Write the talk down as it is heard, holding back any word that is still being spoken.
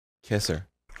Kiss her.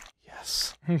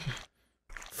 Yes.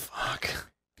 Fuck.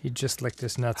 He just licked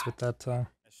his nuts with that tongue.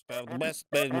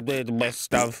 The best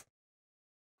stuff.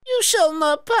 You shall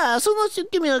not pass unless you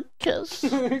give me a kiss.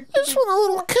 I just want a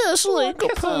little kiss, like a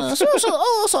pass. I'll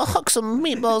also huck some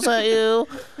meatballs at you.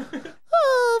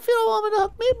 Oh, if you don't want me to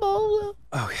huck meatballs.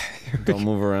 Okay. Don't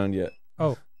move around yet.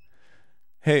 Oh.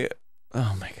 Hey.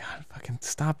 Oh my god. Fucking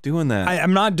stop doing that.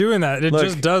 I'm not doing that. It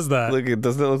just does that. Look,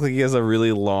 doesn't it look like he has a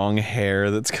really long hair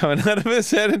that's coming out of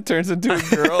his head and turns into a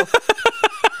girl?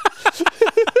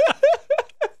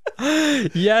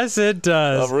 Yes, it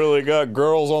does. I've really got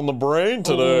girls on the brain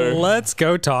today. Let's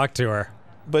go talk to her.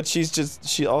 But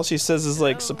all she says is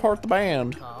like, support the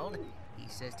band. Called. He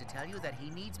says to tell you that he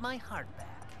needs my heart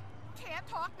back. Can't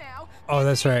talk now. Oh,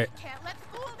 that's right. Can't let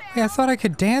the fool down. Hey, I thought I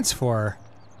could dance for her.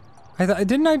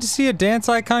 Didn't I just see a dance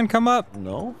icon come up?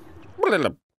 No.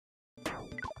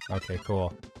 Okay,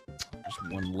 cool.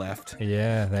 There's one left.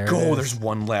 Yeah, there it Go, is. there's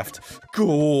one left.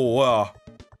 Go.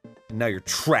 And now you're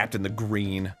trapped in the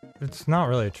green. It's not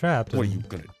really trapped. What are you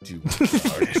gonna do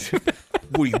about it?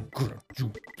 What are you gonna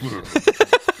do?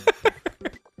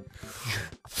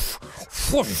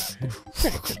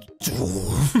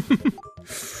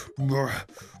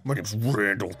 My name's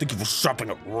Randall. Thank you for shopping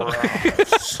at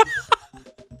Ralph's.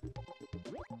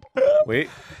 Wait.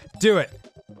 Do it.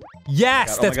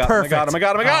 Yes, that's perfect. Oh my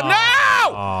god,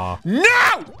 no!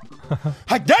 No!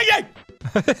 Hey,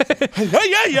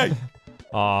 hey!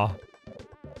 Aw.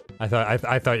 I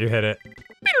thought you hit it.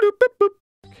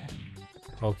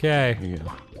 Okay.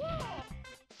 Yeah.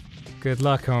 Good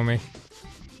luck, homie.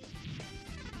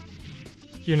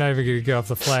 You're not even gonna get off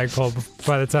the flagpole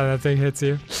by the time that thing hits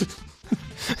you.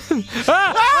 Go,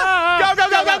 go,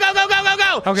 go, go, go, go, go, go,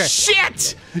 go! Okay.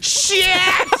 Shit!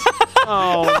 Shit!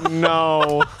 Oh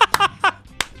no.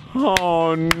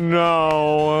 Oh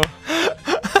no.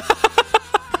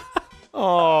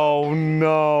 Oh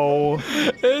no.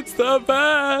 It's the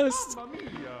best!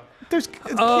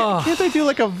 Can't they do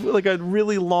like a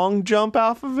really long jump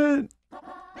off of it?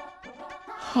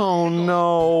 Oh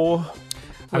no.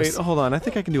 Wait, hold on. I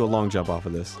think I can do a long jump off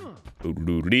of this.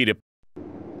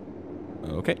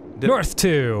 Okay. North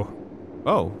 2.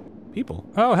 Oh, people.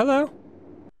 Oh, hello.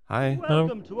 Hi.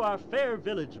 Welcome to our fair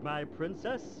village, my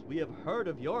princess. We have heard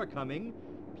of your coming.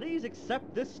 Please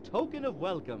accept this token of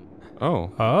welcome.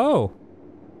 Oh. Oh.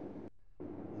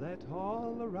 Let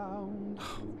all around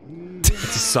you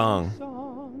It's a song.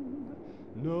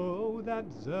 Know that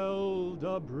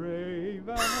Zelda, brave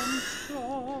and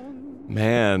strong,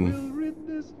 Man. will rid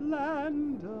this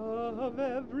land of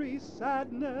every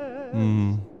sadness.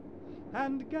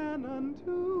 And Ganon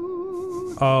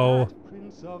too, that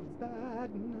prince of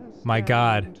badness, my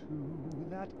god.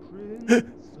 that prince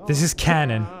This is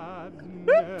canon.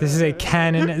 This is a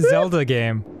canon Zelda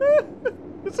game.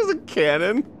 This isn't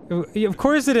canon. Of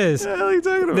course it is. What are you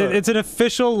talking about? It's an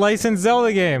official licensed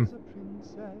Zelda game.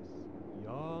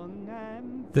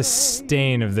 The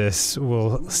stain of this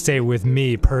will stay with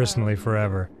me personally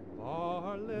forever.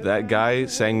 That guy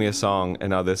sang me a song, and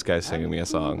now this guy's singing me a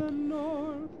song.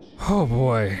 Oh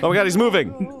boy. Oh my god, he's moving!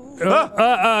 Get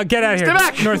out of here. Stay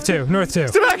back! North 2, North 2.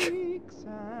 Stay back!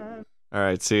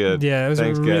 Alright, see ya. Yeah, it was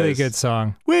Thanks, a really guys. good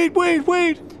song. Wait, wait,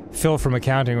 wait! Phil from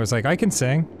accounting was like, I can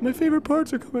sing. My favorite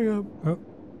parts are coming up. Oh.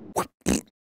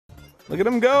 Look at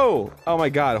him go! Oh my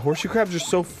god, horseshoe crabs are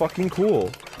so fucking cool.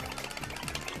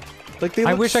 Like they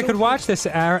I look wish I so could watch this,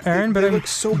 Aaron, but they I'm look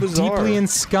so bizarre. deeply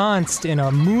ensconced in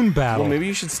a moon battle. Well, maybe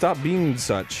you should stop being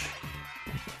such.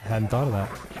 I hadn't thought of that.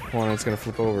 Hold on, it's gonna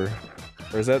flip over.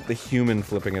 Or is that the human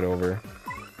flipping it over?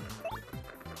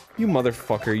 You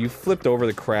motherfucker, you flipped over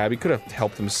the crab. He could have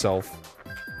helped himself.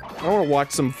 I don't want to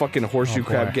watch some fucking horseshoe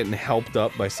crab getting helped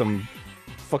up by some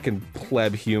fucking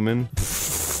pleb human.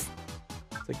 It's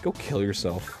like, go kill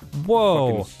yourself.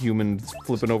 Whoa. Fucking humans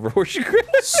flipping over horseshoe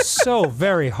crabs. So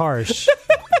very harsh.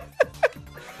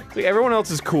 Like, everyone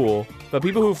else is cool, but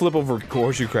people who flip over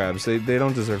horseshoe crabs, they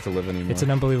don't deserve to live anymore. It's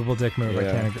an unbelievable dick move.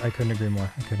 Yeah. I couldn't agree more.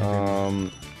 I couldn't agree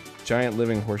more. Giant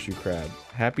living horseshoe crab.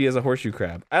 Happy as a horseshoe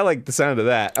crab. I like the sound of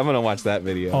that. I'm gonna watch that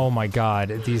video. Oh my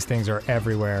god, these things are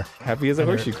everywhere. Happy as a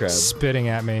horseshoe crab. Spitting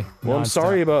at me. Well, I'm non-stop.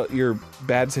 sorry about your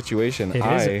bad situation.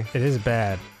 It is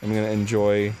bad. I'm gonna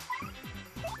enjoy.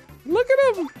 Look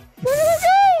at him! Look at him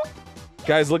go!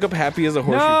 Guys, look up Happy as a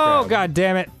horseshoe crab. No, god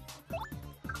damn it.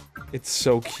 It's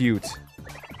so cute.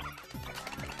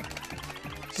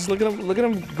 Just look at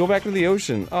him go back into the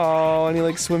ocean. Oh, and he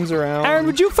like swims around. Aaron,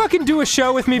 would you fucking do a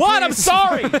show with me, What? please? I'm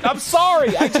sorry! I'm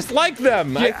sorry! I just like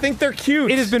them! I think they're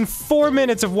cute! It has been 4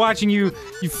 minutes of watching you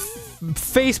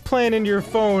face plant into your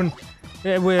phone.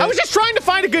 I was just trying to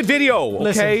find a good video, okay?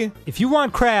 Listen, if you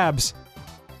want crabs,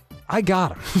 I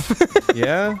got him.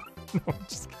 Yeah? No, I'm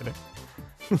just kidding.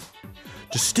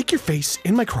 Just stick your face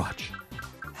in my crotch.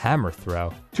 Hammer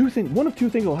throw. One of two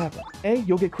things will happen. A,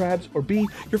 you'll get crabs, or B,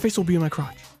 your face will be in my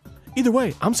crotch. Either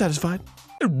way, I'm satisfied.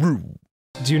 Do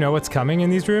you know what's coming in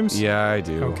these rooms? Yeah, I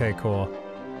do. Okay, cool.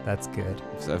 That's good.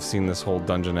 I've seen this whole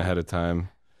dungeon ahead of time.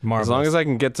 Marvelous. As long as I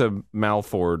can get to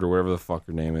Malford or whatever the fuck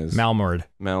her name is. Malmord.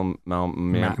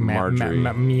 Marjorie.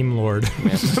 Meme Lord.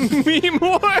 Meme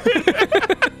Lord!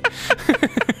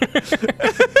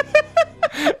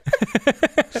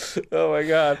 Oh my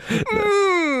god.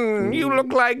 You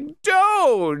look like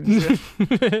Doge!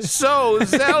 So,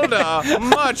 Zelda,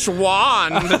 much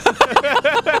wand!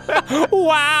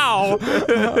 Wow!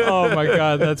 Oh my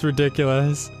god, that's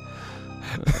ridiculous.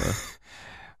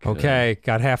 Okay,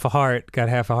 got half a heart. Got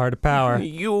half a heart of power.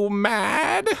 You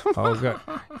mad? Oh god.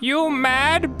 You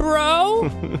mad,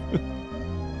 bro?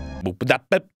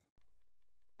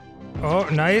 Oh,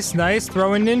 nice, nice.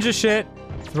 Throwing ninja shit.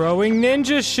 Throwing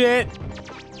ninja shit.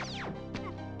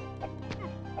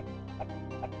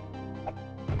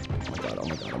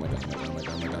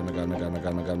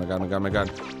 Oh my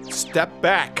god. Step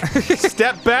back.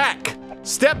 Step back.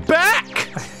 Step back.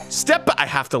 Step back. I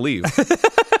have to leave.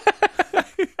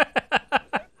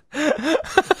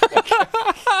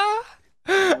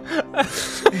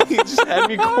 He just had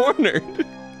me cornered.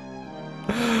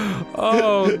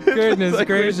 Oh goodness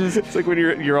gracious! It's like when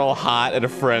you're all hot at a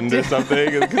friend or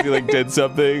something because you like did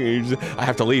something. And you just, I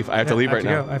have to leave. I have to leave right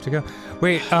now. I have to go.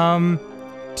 Wait,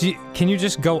 can you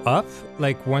just go up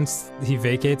like once he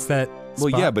vacates that? Well,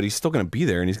 spot? yeah, but he's still gonna be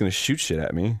there and he's gonna shoot shit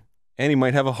at me, and he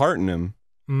might have a heart in him.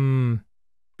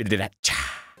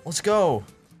 Let's go.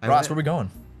 Ross, where we going?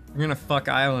 We're gonna fuck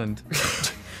Island.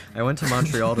 I went to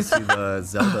Montreal to see the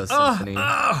Zelda Symphony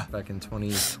back in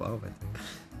 2012, I think.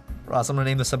 Ross, I'm gonna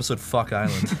name this episode "Fuck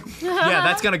Island." Yeah,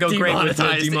 that's gonna go great with the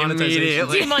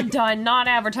demonetization. Done, not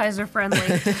advertiser friendly.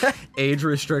 Age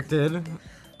restricted.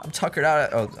 I'm tuckered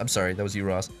out. Oh, I'm sorry, that was you,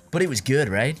 Ross. But it was good,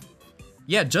 right?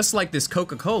 Yeah, just like this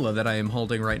Coca-Cola that I am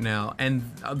holding right now, and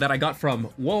that I got from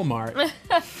Walmart.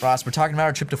 Ross, we're talking about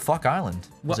our trip to Fuck Island.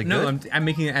 Was it good? I'm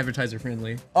making it advertiser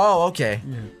friendly. Oh, okay.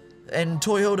 Yeah. And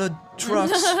Toyota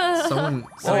trucks. Someone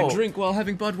drink while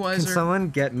having Budweiser. Can someone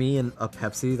get me a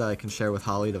Pepsi that I can share with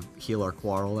Holly to heal our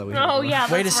quarrel that we have? Oh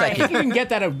yeah, Wait a second. You can get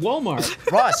that at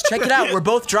Walmart. Ross, check it out. We're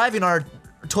both driving our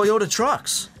Toyota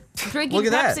trucks. Drinking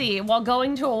Pepsi while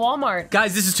going to a Walmart.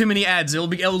 Guys, this is too many ads.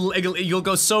 You'll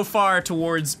go so far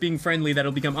towards being friendly that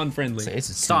it'll become unfriendly.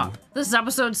 Stop. This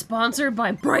episode's sponsored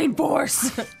by Brain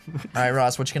Force. All right,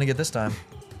 Ross, what you gonna get this time?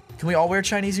 Can we all wear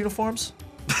Chinese uniforms?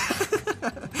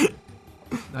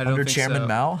 I don't Under think Chairman so.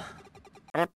 Mao?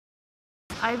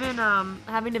 I've been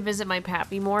having to visit my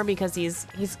pappy more because he's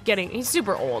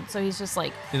super old, so he's just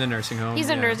like in the nursing home. He's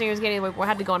in nursing. He was getting we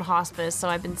had to go on hospice, so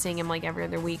I've been seeing him like every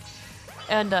other week.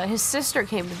 And his sister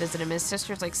came to visit him. His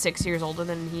sister's like 6 years older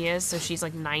than he is, so she's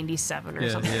like 97 or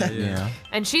something. Yeah.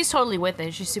 And she's totally with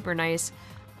it. She's super nice.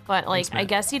 But like, I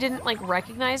guess he didn't like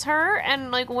recognize her.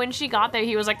 And like when she got there,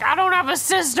 he was like, "I don't have a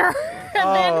sister." And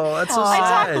that's so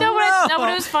sad. No, but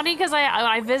it was funny because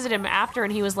I visited him after,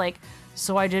 and he was like,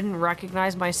 "So I didn't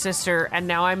recognize my sister, and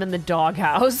now I'm in the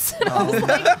doghouse." And I was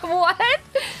like, "What?"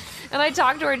 And I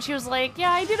talked to her, and she was like,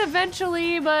 "Yeah, I did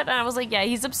eventually," but I was like, "Yeah,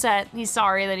 he's upset. He's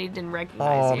sorry that he didn't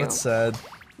recognize you." Oh, that's sad.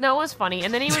 No, it was funny.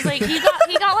 And then he was like, he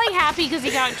got like happy because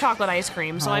he got chocolate ice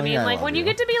cream. So I mean, like when you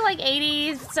get to be like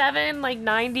 87, like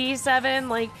 97,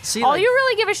 like all you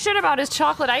really give a shit about is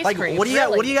chocolate ice cream. What do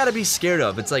you got to be scared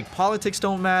of? It's like politics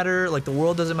don't matter, like the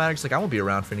world doesn't matter. It's like I won't be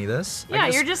around for any of this. Yeah,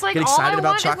 you're just like, get all excited I about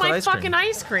want is chocolate my ice cream. fucking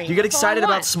ice cream. You get That's all I excited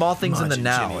about want. small things in the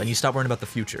now, and you stop worrying about the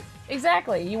future.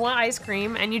 Exactly. You want ice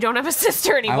cream, and you don't have a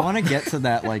sister anymore. I want to get to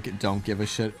that, like, don't give a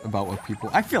shit about what people...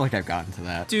 I feel like I've gotten to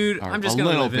that. Dude, I'm just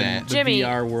gonna live in the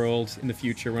VR world in the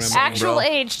future when I'm Actual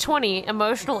age 20,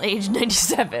 emotional age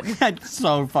 97. That's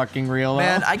so fucking real.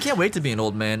 Man, I can't wait to be an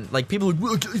old man. Like, people are like,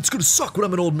 well, it's gonna suck when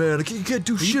I'm an old man. You can't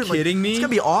do shit. Are you kidding me? It's gonna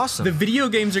be awesome. The video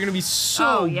games are gonna be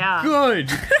so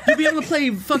good. You'll be able to play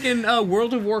fucking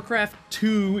World of Warcraft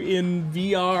 2 in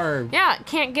VR. Yeah,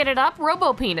 can't get it up?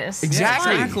 Robo penis.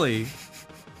 Exactly.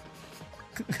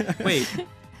 Wait.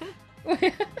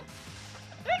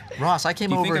 Ross, I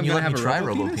came over and you let me try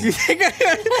Robo Penis.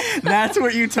 That's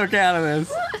what you took out of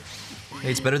this. Hey,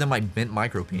 it's better than my mint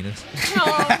micro penis.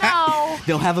 Oh, no.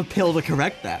 They'll have a pill to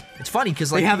correct that. It's funny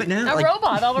because like they have it now. A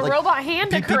robot. They'll have a robot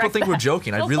hand to correct people think we're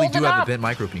joking. I They'll really fold do it have up. a mint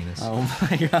micro penis. Oh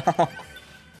my god.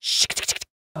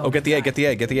 Oh, get the egg, get the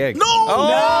egg, get the egg. No! Oh!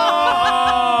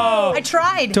 No! I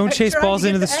tried. Don't chase balls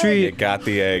into the You street. got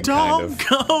the egg, Don't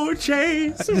kind of. go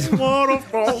chase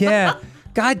waterfall. Yeah.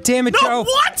 God damn it, Joe.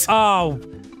 What? Oh.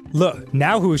 Look,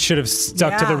 now who should have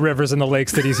stuck to the rivers and the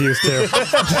lakes that he's used to?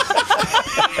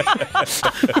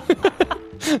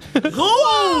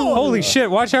 Holy shit,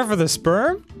 watch out for the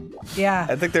sperm? Yeah.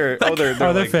 I think they're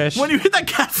they're like, fish. When you hit that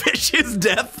catfish, his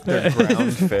death. They're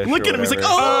ground fish. Look at him, he's like,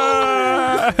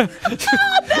 oh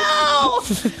no!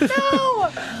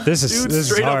 No! This is Dude, this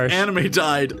straight is up harsh. anime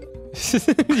died.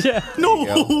 Yeah.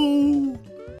 No.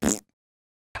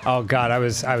 Oh god, I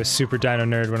was super dino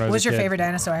nerd when I was What's a your kid. favorite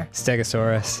dinosaur?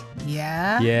 Stegosaurus.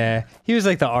 Yeah? Yeah. He was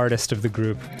like the artist of the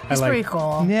group. He's pretty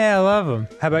cool. Yeah, I love him.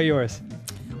 How about yours?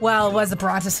 Well, it was the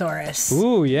Brontosaurus.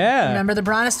 Ooh, yeah. Remember the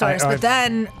Brontosaurus? But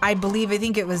then I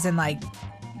think it was in like,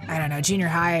 I don't know, junior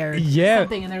high or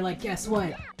something, and they're like, guess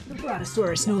what? The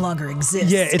Brontosaurus no longer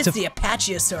exists. Yeah, it's the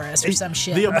Apacheosaurus or some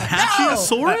shit. The I'm like,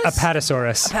 Apacheosaurus?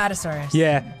 Apatosaurus. Apatosaurus.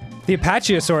 Yeah. The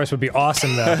Apacheosaurus would be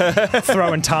awesome though.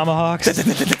 Throwing tomahawks. I'd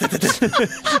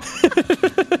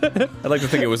like to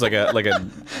think it was like a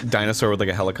dinosaur with like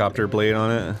a helicopter blade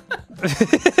on it.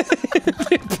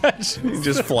 He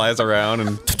just flies around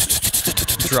and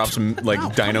drops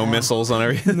like dino missiles on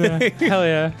everything. Yeah, hell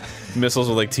yeah. Missiles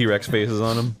with like T-Rex faces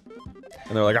on them.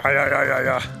 And they're like,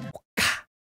 ah.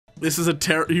 This is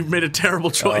you've made a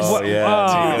terrible choice. Oh,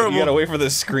 yeah. Dude, you gotta wait for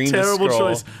the screen to scroll.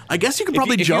 Choice. I guess you could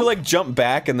probably jump. If you like jump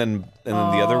back and then the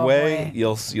other way,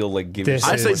 you'll like give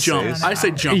yourself I say jump. saves. I say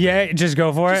jump. Yeah, just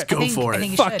go for it. Just go for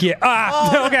it. Fuck yeah.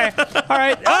 Ah, okay. All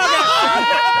right. Okay.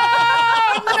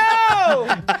 No!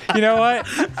 You know what?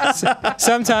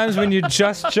 Sometimes when you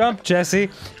just jump,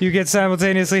 Jesse, you get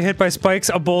simultaneously hit by spikes,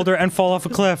 a boulder, and fall off a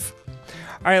cliff.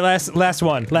 All right, last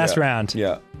one. Last round.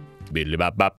 Yeah.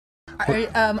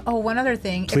 One other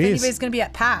thing. Please. If anybody's going to be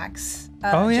at PAX,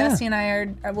 Jesse and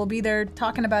I will be there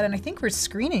talking about it, and I think we're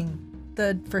screening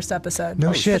the first episode.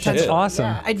 No shit, that's awesome.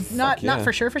 Yeah, I'm not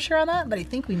for sure on that, but I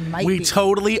think we might We be.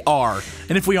 totally are.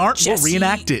 And if we aren't, Jesse, we'll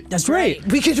reenact it. That's right.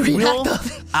 We could reenact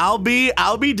the I'll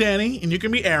be Danny, and you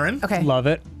can be Aaron. Okay. Love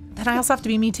it. Then I also have to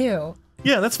be me too.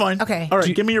 Yeah, that's fine. Okay. All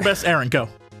right, give me your best Aaron. Go.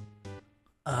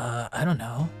 I don't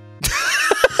know.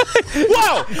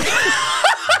 Whoa!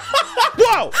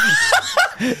 Whoa!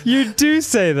 You do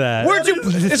say that. Where'd you?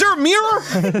 Is there a mirror?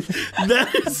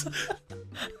 That is.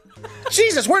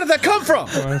 Jesus, where did that come from?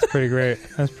 Oh, that's pretty great.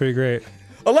 That's pretty great.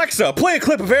 Alexa, play a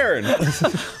clip of Aaron.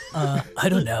 I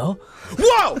don't know.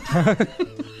 Whoa!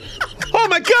 Oh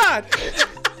my God!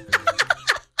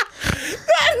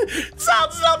 That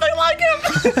sounds nothing like him.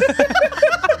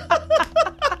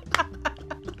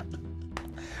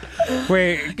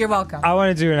 Wait. You're welcome. I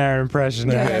want to do an Aaron impression.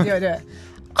 Do it.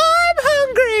 I'm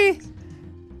hungry.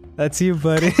 That's you,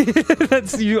 buddy.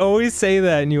 You always say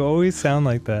that, and you always sound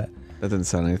like that. That doesn't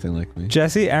sound anything like me.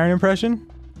 Jesse, Aaron impression?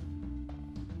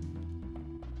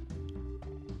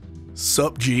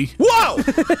 Sup, G. Whoa!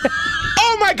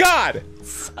 Oh my God!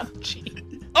 Sup, G.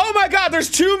 Oh my God! There's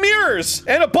 2 mirrors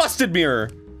and a busted mirror.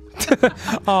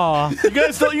 Aw. You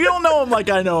guys don't know him like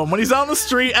I know him. When he's out on the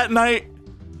street at night,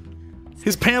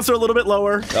 his pants are a little bit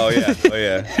lower. Oh yeah. Oh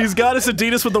yeah. He's got his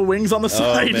Adidas with the wings on the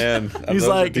side. Oh man. He's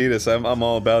like Adidas. I'm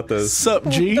all about those. Sup,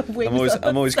 G.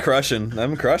 I'm always crushing.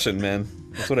 I'm crushing, man.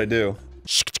 That's what I do.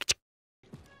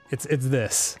 It's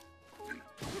this.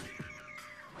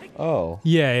 Oh.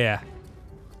 Yeah.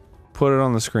 Put it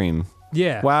on the screen.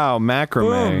 Yeah. Wow,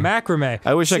 macrame. Boom, macrame.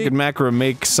 I wish I could macrame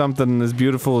make something as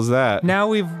beautiful as that. Now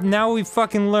we've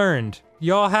fucking learned.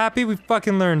 Y'all happy? We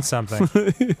fucking learned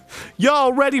something.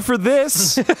 Y'all ready for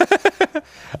this?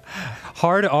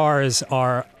 Hard R's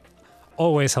are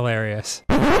always hilarious.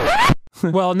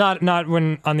 Well, not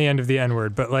when on the end of the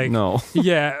N-word, but like No.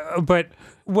 Yeah, but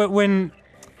when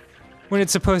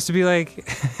it's supposed to be like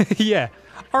yeah.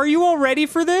 Are you all ready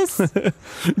for this? do.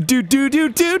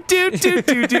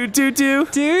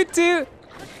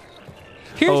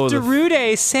 Here's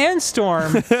Darude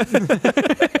Sandstorm.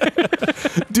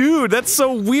 Dude, that's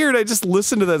so weird. I just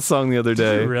listened to that song the other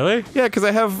day. Really? Yeah, because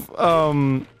I have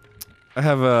an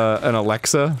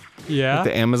Alexa. Yeah. Like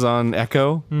the Amazon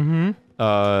Echo. Mm-hmm.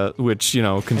 Which, you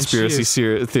know, conspiracy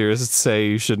theorists say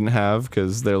you shouldn't have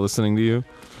because they're listening to you.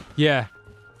 Yeah.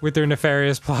 With their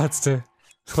nefarious plots to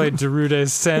play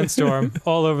Darude's Sandstorm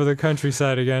all over the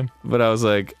countryside again. But I was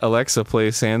like, Alexa,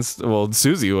 play Sandstorm. Well,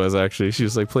 Susie was actually. She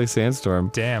was like, play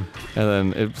Sandstorm. Damn. And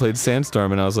then it played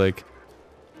Sandstorm, and I was like,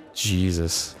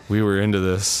 Jesus, we were into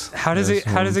this. How does it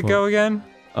go again?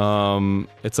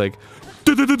 It's like.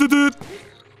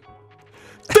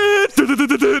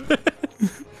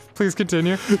 Please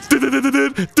continue. Oh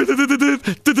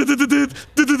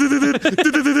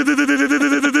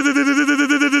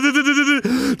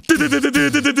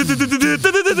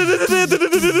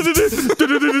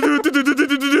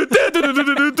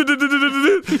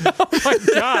my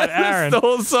God, Aaron! That's the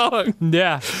whole song.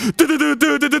 Yeah.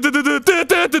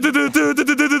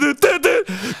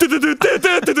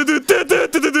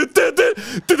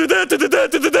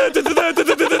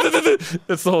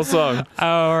 That's the whole song.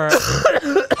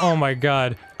 Oh my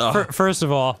god. First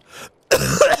of all,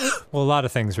 well, a lot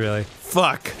of things really.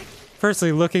 Fuck.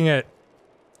 Firstly, looking at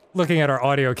our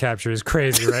audio capture is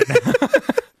crazy right now.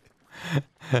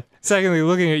 Secondly,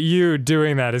 looking at you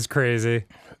doing that is crazy.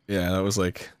 Yeah, that was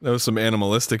some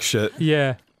animalistic shit.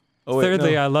 Yeah. Oh, wait,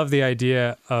 Thirdly, no. I love the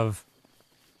idea of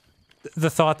the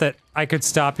thought that I could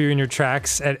stop you in your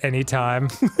tracks at any time.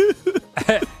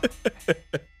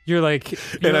 You're I'd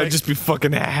just be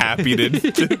fucking happy to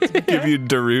give you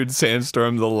Darude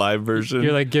Sandstorm, the live version.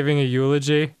 You're giving a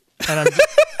eulogy, and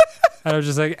I'm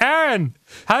just like, Aaron,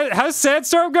 how's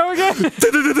Sandstorm go again?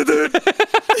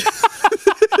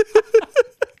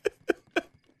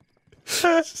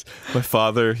 My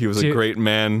father, he was a great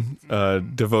man,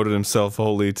 devoted himself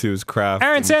wholly to his craft.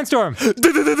 Aaron Sandstorm!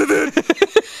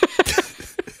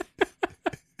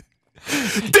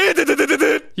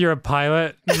 You're a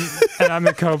pilot, and I'm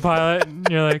the co-pilot, and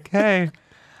you're like, hey,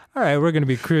 all right, we're going to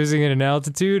be cruising at an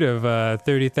altitude of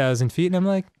 30,000 feet, and I'm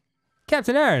like,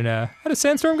 Captain Aaron, how does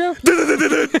Sandstorm go?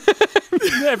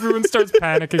 Everyone starts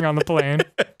panicking on the plane.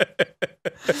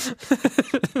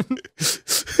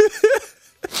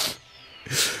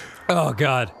 Oh,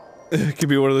 God. It could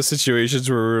be one of those situations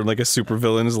where we're in a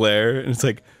supervillain's lair, and it's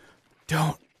like,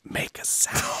 don't make a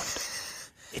sound.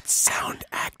 It's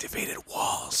sound-activated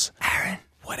walls. Aaron,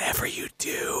 whatever you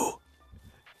do,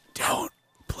 don't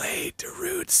play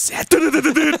Darude set.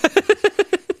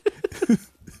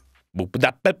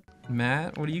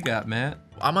 Matt, what do you got, Matt?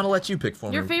 I'm gonna let you pick for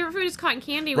me. Your favorite food is cotton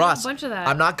candy. We Ross, have a bunch of that.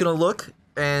 I'm not gonna look,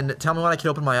 and tell me when I can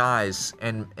open my eyes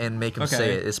and make him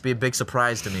say it. This will be a big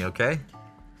surprise to me, okay?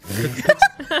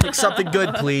 Pick something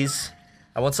good, please.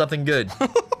 I want something good.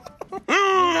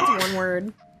 That's one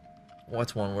word.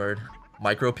 What's one word?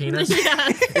 Micro penis? Yeah.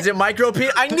 Is it micro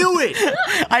penis? I knew it!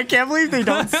 I can't believe they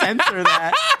don't censor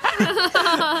that.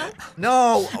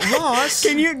 No, Ross!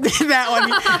 Can you do that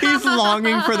one? He's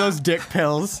longing for those dick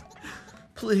pills.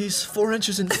 Please, 4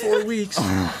 inches in 4 weeks.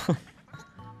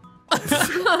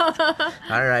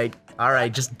 Alright,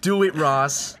 just do it,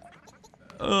 Ross.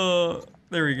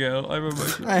 There we go. I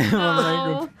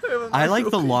like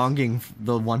the longing,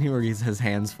 the one where his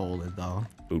hands folded, though.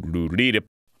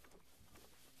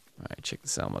 Alright, check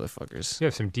this out, motherfuckers. You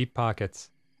have some deep pockets.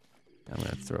 I'm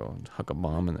gonna huck a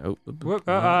bomb in the.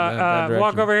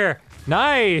 Walk over here.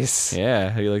 Nice! Yeah,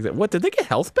 how do you like that? What, did they get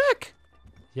health back?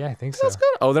 Yeah, I think so.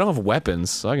 Oh, they don't have weapons,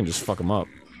 so I can just fuck them up.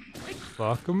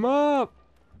 Fuck them up!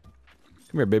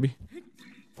 Come here, baby.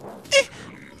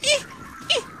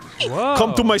 Whoa.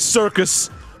 Come to my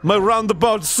circus, my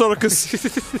roundabout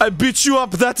circus. I beat you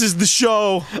up, that is the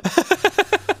show.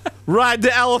 Ride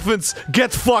the elephants,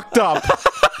 get fucked up.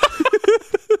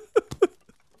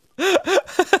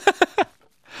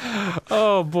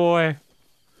 Oh boy.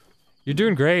 You're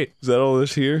doing great. Is that all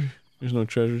this here? There's no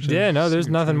treasure chest? Yeah, no, there's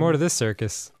nothing more to this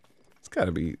circus. It's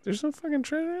gotta be. There's no fucking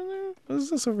treasure in there? What is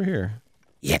this over here?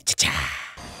 Yeah,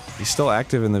 he's still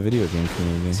active in the video game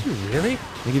community. Is he really?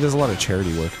 I think he does a lot of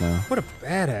charity work now. What a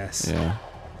badass. Yeah.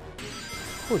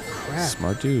 Holy crap.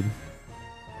 Smart dude.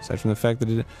 Aside from the fact that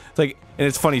and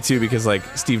it's funny too because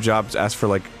Steve Jobs asked for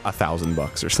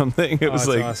 $1,000 or something. It was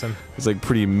awesome. It was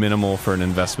pretty minimal for an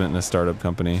investment in a startup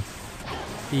company.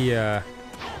 He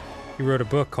wrote a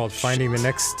book called Finding the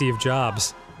Next Steve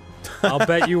Jobs. I'll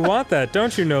bet you want that,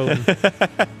 don't you, Nolan?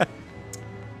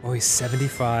 Oh, he's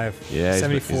 75. Yeah,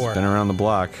 74. He's been around the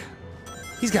block.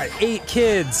 He's got 8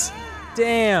 kids.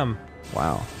 Damn.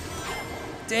 Wow.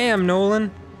 Damn,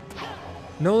 Nolan.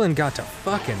 Nolan got to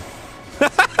fucking.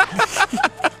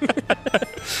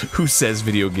 Who says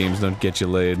video games don't get you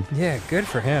laid? Yeah, good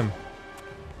for him.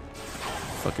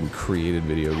 Fucking created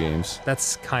video games.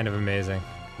 That's kind of amazing.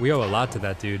 We owe a lot to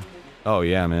that dude. Oh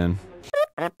yeah, man.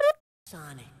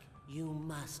 Sonic, you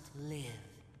must live.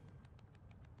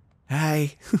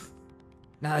 Hi.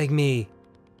 Not like me.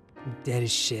 I'm dead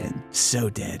as shit. So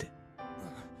dead.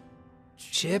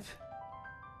 Chip?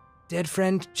 Dead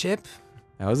friend Chip?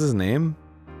 That was his name?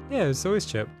 Yeah, it was always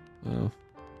Chip. Oh.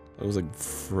 It was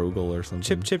Frogel or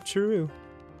something. Chip Chiroo.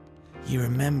 He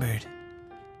remembered.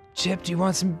 Chip, do you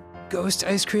want some ghost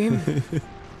ice cream?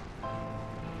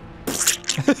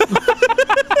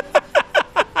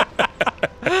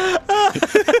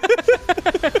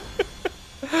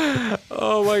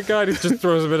 Oh my god, he just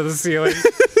throws him into the ceiling.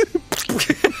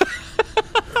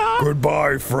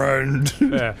 Goodbye, friend.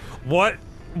 Yeah. What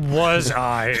was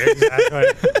I exactly?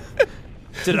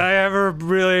 Did I ever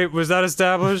really? Was that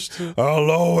established? I'll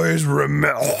always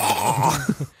remember.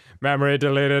 Memory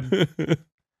deleted.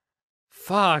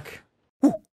 Fuck.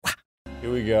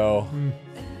 Here we go.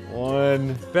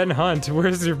 One. Ben Hunt,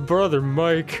 where's your brother,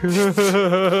 Mike? See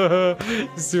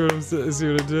what I'm saying?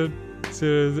 See what I did? See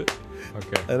what I did?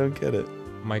 Okay. I don't get it.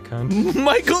 Mike Hunt.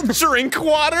 Michael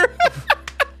Drinkwater.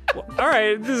 All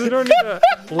right, you don't need to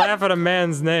laugh at a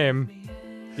man's name,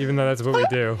 even though that's what we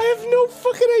do. I have no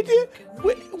fucking idea.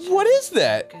 What is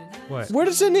that? What? Where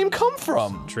does the name come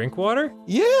from? Drinkwater?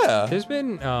 Yeah. There's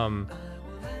been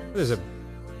there's a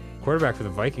quarterback for the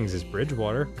Vikings is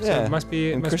Bridgewater. So Yeah. it must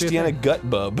be. And must Christiana be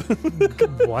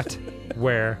Gutbub. What?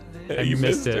 Where? I You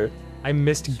missed missed it. her. I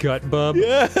missed Gutbub.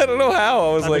 Yeah, I don't know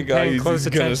how. I was I've like, been oh, paying he's close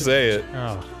gonna attention. say it.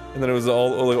 Oh. And then it was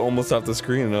almost off the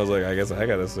screen, and I was like, I guess I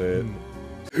gotta say it.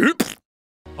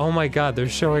 Oh my god, they're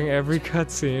showing every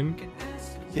cutscene.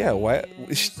 Yeah, why?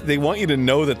 They want you to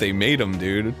know that they made them,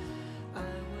 dude.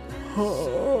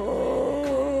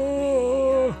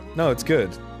 No, it's good.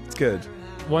 It's good.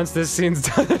 Once this scene's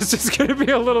done, there's just gonna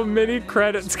be a little mini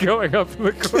credits going up in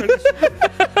the corner.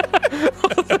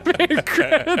 All the main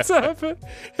credits happen.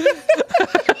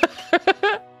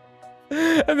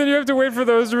 And then you have to wait for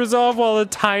those to resolve while the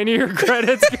tinier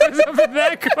credits goes up in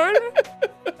that corner.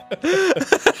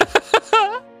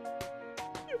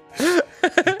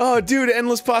 Oh, dude,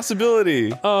 Endless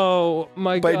Possibility. Oh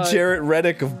my god. By Jarrett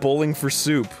Reddick of Bowling for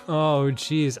Soup. Oh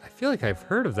jeez, I feel like I've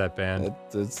heard of that band.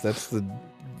 That's the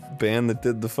band that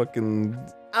did the fucking.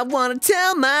 I wanna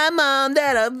tell my mom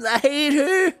that I hate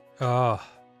her. Oh.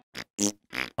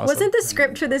 Awesome. Wasn't the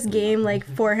script for this game like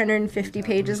 450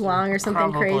 pages long or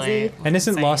something crazy? And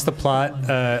isn't Lost the Plot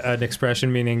an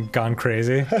expression meaning gone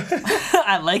crazy?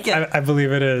 I like it. I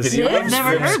believe it is. I've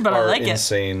never heard, but I like it.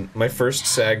 Insane. My first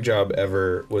SAG job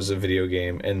ever was a video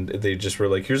game, and they just were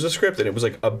like, "Here's a script," and it was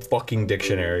like a fucking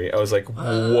dictionary. I was like,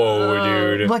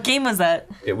 "Whoa, dude!" What game was that?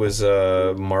 It was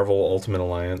Marvel Ultimate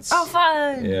Alliance. Oh,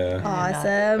 fun! Yeah.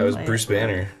 Awesome. I was Bruce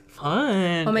Banner.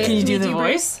 Fun. Oh my God, Can you do the Bruce?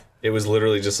 voice? It was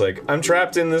literally just like, "I'm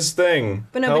trapped in this thing.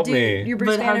 But no, Help but do me." your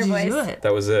Bruce But how'd Banner you do voice. it?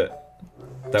 That was it.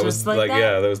 That was Just like like that?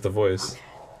 yeah, that was the voice.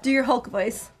 Do your Hulk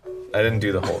voice. I didn't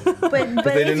do the Hulk. But they if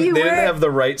didn't. you They were, didn't have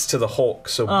the rights to the Hulk,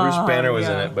 so Bruce Oh, Banner was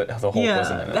in yeah. it, but the Hulk Yeah.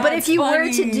 wasn't in it. but if you were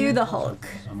That's to funny. do the Hulk,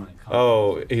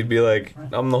 Oh, he'd be like,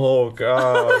 "I'm the Hulk."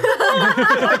 Ah.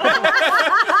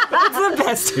 That's the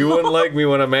best. You wouldn't like me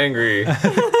when I'm angry.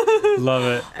 Love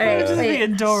it. all right, That'd be wait.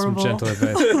 adorable. Some gentle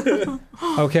advice.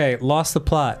 Okay, lost the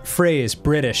plot. Phrase,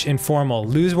 British, informal.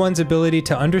 Lose one's ability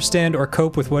to understand or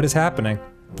cope with what is happening.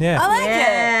 Yeah. I like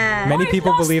Yeah. Many Oh,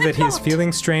 people lost believe the that he is plot.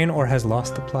 feeling strain or has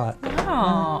lost the plot. it.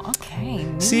 Oh, okay.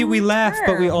 See, we laugh,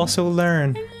 but we also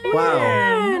learn.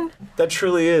 Wow, that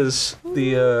truly is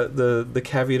the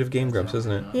caveat of Game Grumps,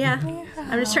 isn't it? Yeah.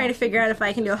 I'm just trying to figure out if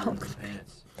I can do a Hulk.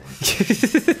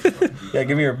 Yeah,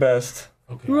 give me your best.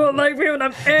 You won't like me when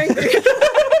I'm angry.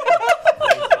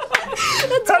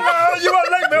 Hello, you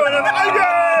won't like me when I'm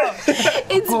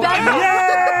angry! It's better.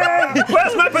 Yay!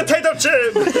 Where's my potato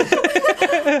chip?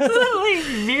 Like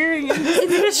veering into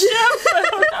the ship.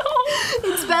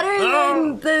 It's better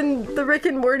than the Rick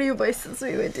and Morty voices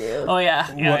we would do. Oh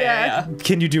yeah. Yeah.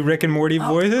 Can you do Rick and Morty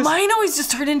voices? Mine always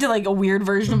just turned into like a weird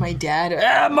version of my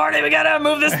dad. Marty, we gotta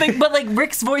move this thing. But like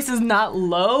Rick's voice is not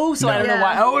low, so I don't know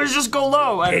why. I always just go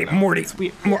low. Hey, Morty. It's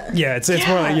weird. Yeah, it's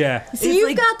more like, yeah. So It's you've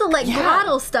like- got the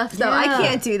bottle stuff though. I Yeah.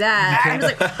 can't do that. I'm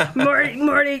just like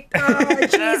Morty. Oh,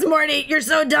 jeez, Morty, you're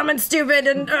so dumb and stupid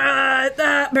and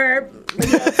burp.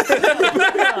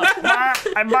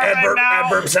 I'm burp now.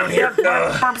 Burp sound here.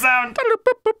 Burp sound.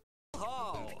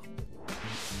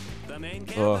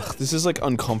 Ugh, this is like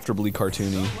uncomfortably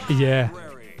cartoony. Yeah.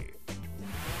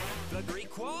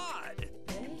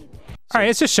 All right,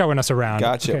 it's just showing us around.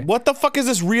 Gotcha. Okay. What the fuck is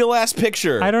this real ass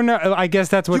picture? I don't know. I guess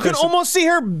that's what You can they're- almost see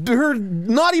her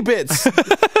naughty bits.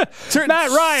 Matt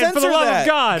Ryan, for the Censor love that. of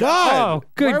God. God. Oh,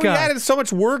 good Why are God. we adding so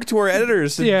much work to our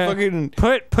editors? To Yeah. fucking...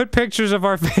 Put pictures of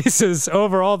our faces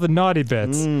over all the naughty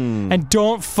bits, and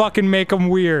don't fucking make them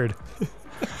weird.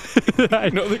 I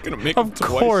know they're gonna make Of them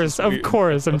twice course, as of weird.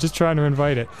 course. I'm just trying to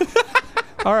invite it.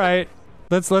 All right,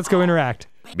 let's go interact.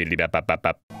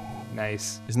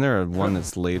 Nice. Isn't there one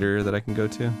that's later that I can go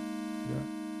to?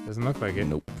 Doesn't look like it.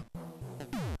 Nope.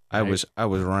 I was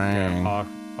wrong.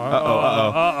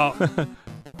 Uh-oh. I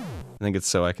think it's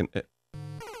so I can.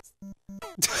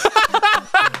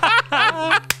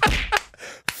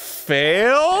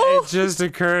 Fail? It just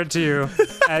occurred to you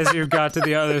as you got to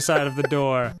the other side of the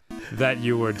door that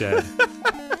you were dead.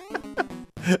 I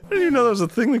didn't even know there was a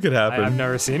thing that could happen. I've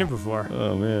never seen it before.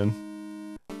 Oh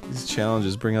man. These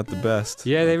challenges bring out the best.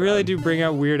 Yeah, they really do bring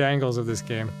out weird angles of this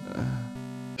game.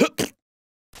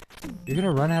 You're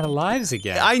gonna run out of lives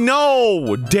again. I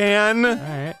know, Dan. All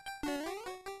right.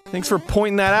 Thanks for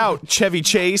pointing that out, Chevy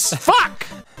Chase. Fuck!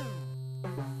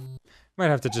 Might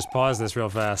have to just pause this real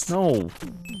fast. No.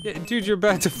 Yeah, dude, you're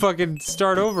about to fucking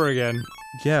start over again.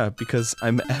 Yeah, because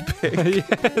I'm epic. Yeah,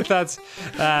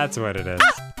 that's what it is.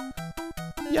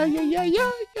 Yeah, here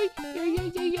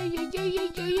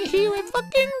I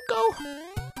fucking go.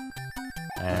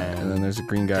 And then there's a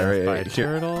green guy right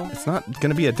here. Turtle. It's not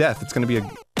gonna be a death. It's gonna be a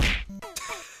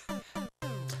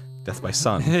death by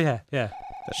sun. Yeah.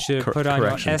 Should put on your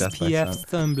correction, death by SPF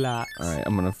sun. sunblock. All right,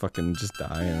 I'm gonna fucking just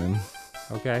die and then.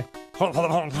 Okay. Hold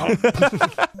on. All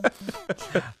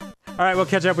right, we'll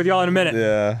catch up with y'all in a minute.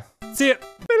 Yeah. See ya.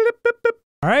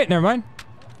 All right, never mind.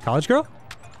 College girl?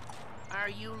 Are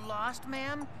you lost,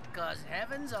 ma'am? 'Cause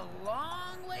heaven's a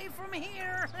long way from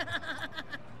here.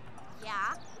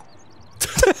 Yeah.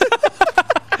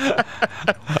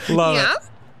 Love Yeah? it.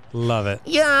 Love it.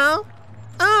 Yeah.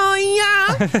 Oh,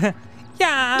 yeah.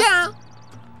 Yeah.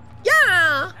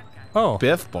 Yeah. Oh.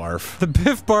 Biff Barf. The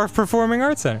Biff Barf Performing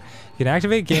Arts Center. You can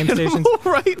activate game stations.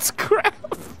 Rights crap.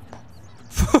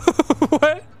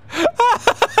 What?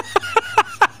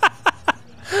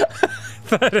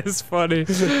 That is funny. You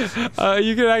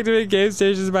can activate game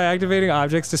stations by activating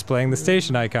objects displaying the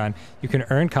station icon. You can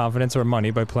earn confidence or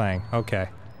money by playing. Okay.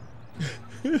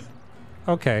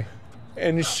 Okay.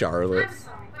 And Charlotte. I'm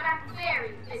sorry, but I'm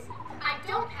very busy. I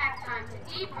don't have time to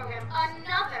deprogram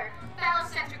another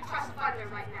phallocentric trust funder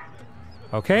right now.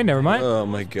 Okay, never mind. Oh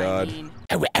my god.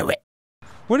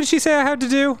 What did she say I had to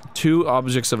do? 2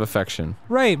 objects of affection.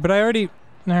 Right, but I already...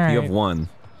 All right. You have 1.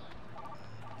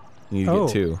 You need to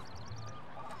get 2.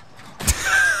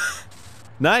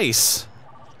 Nice!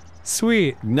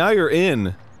 Sweet. Now you're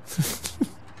in.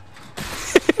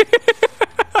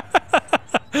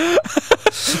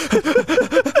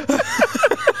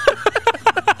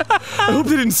 I hope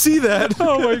they didn't see that.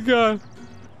 Oh my god.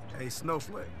 Hey,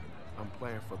 Snowflake. I'm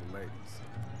playing for the ladies.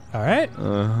 All right.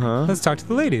 Uh-huh. Let's talk to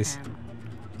the ladies.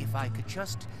 If I could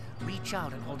just reach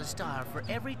out and hold a star for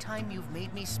every time you've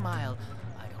made me smile,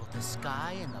 I'd hold the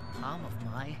sky in the palm of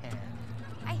my hand.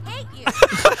 I hate you.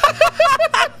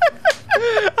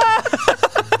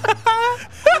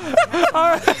 All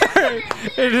right.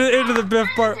 Into the Biff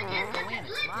Bar.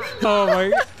 Oh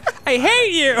my. I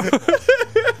hate you.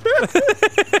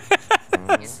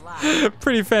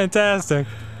 Pretty fantastic.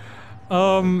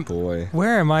 Boy.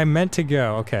 Where am I meant to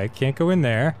go? Okay, can't go in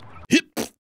there.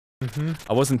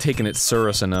 I wasn't taking it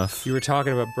serious enough. You were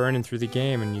talking about burning through the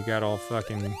game and you got all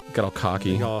fucking... Got all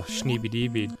cocky. You got all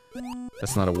schneeby-deebied.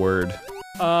 That's not a word.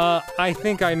 I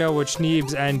think I know what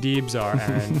schneebs and deebs are,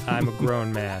 and I'm a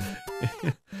grown man.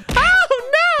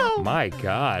 Oh, no! My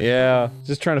god. Yeah,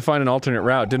 just trying to find an alternate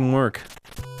route. Didn't work.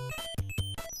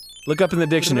 Look up in the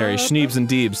dictionary. Schneebs and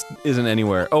deebs isn't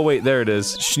anywhere. Oh wait, there it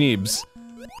is. Schneebs.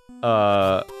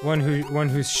 One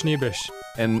who's schneebish.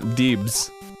 And deebs.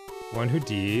 One who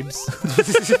deebs.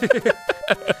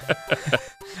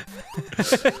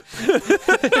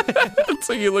 It's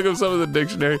like you look up some of the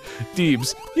dictionary.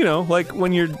 Deebs. You know, like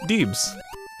when you're deebs.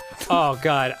 Oh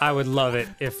god, I would love it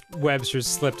if Webster's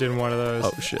slipped in one of those.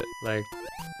 Oh shit. Like,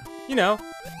 you know.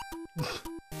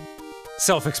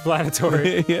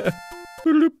 Self-explanatory. Yeah.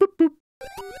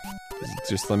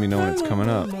 Just let me know when it's coming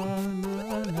up.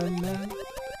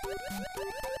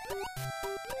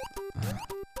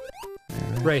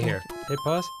 Right here. Hit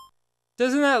pause.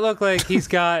 Doesn't that look like he's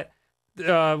got,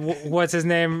 what's his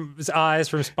name's eyes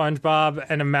from SpongeBob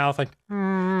and a mouth like,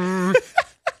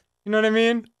 You know what I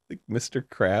mean? Like Mr.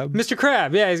 Crab? Mr.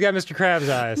 Crab, yeah, he's got Mr. Crab's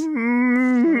eyes.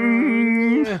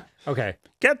 Okay.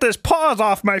 Get this paws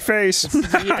off my face!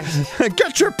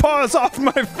 Get your paws off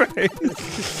my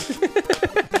face!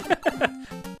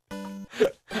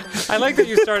 I like that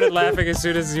you started laughing as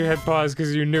soon as you hit pause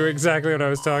because you knew exactly what I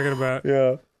was talking about.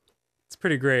 Yeah. It's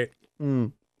pretty great.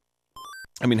 I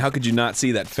mean, how could you not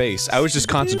see that face? I was just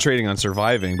concentrating on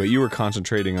surviving, but you were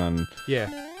concentrating on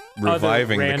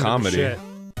reviving the comedy. Shit.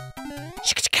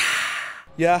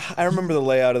 Yeah, I remember the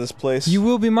layout of this place. You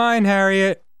will be mine,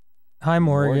 Harriet. Hi,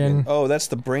 Morgan. Oh, that's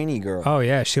the brainy girl. Oh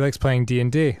yeah, she likes playing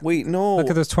D&D. Wait, no. Look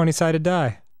at those 20-sided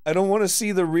die. I don't want to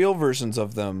see the real versions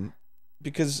of them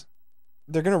because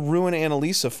they're gonna ruin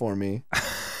Annalisa for me.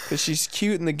 Because she's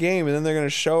cute in the game, and then they're gonna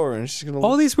show her, and she's gonna.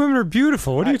 All these women are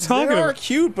beautiful. What are you talking They are about?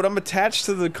 cute, but I'm attached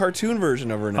to the cartoon version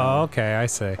of her now. Oh, okay, I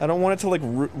see. I don't want it to like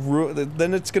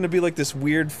then it's gonna be like this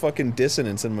weird fucking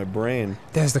dissonance in my brain.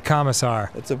 There's the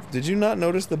commissar. Did you not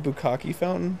notice the bukkake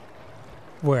fountain?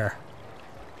 Where?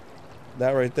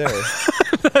 That right there.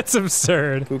 That's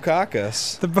absurd.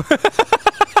 Bukkakas.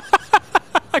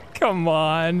 Come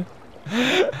on.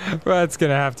 Well, it's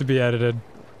gonna have to be edited.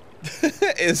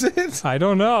 Is it? I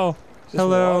don't know.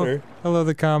 Hello. water. Hello,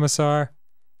 the commissar.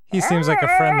 He seems like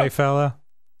a friendly fella.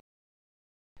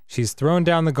 She's thrown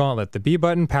down the gauntlet. The B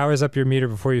button powers up your meter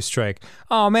before you strike.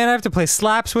 Oh man, I have to play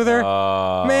slaps with her?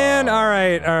 Man,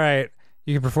 alright.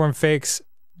 You can perform fakes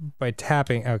by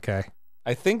tapping. Okay.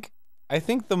 I think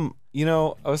the, you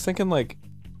know, I was thinking like,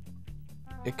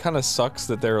 it kind of sucks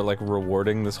that they're like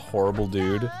rewarding this horrible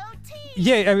dude.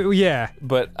 Yeah, I mean, yeah.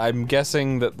 But I'm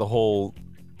guessing that the whole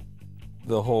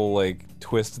like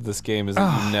twist of this game is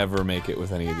that you never make it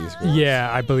with any of these girls. Yeah,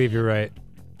 I believe you're right.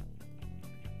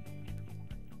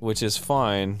 Which is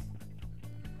fine.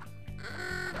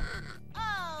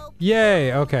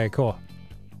 Yay, okay, cool.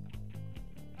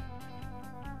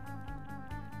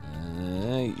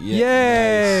 Yeah,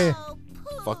 yay! Nice.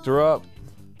 Fucked her up.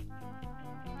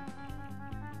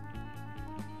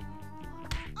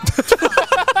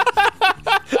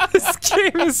 This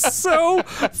game is so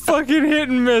fucking hit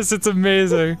and miss, it's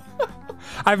amazing.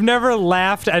 I've never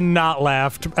laughed and not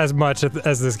laughed as much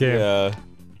as this game. Yeah.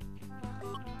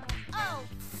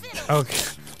 Okay.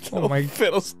 Oh my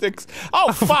fiddlesticks.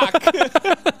 Oh fuck!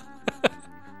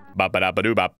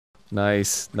 Bop-a-da-ba-doo-bop.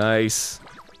 Nice.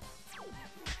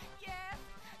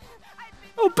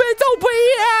 Oh, bad!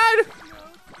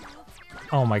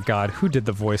 Oh my god, who did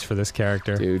the voice for this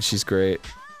character? Dude, she's great.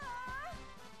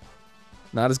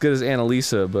 Not as good as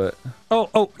Annalisa, but... whoa,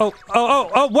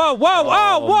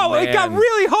 it got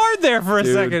really hard there for a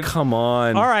Dude, second. come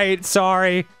on. Alright,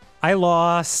 sorry. I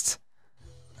lost.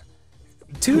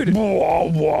 Dude,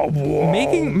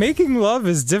 making love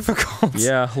is difficult.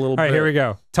 Yeah, a little bit. Alright, here we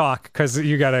go. Talk, because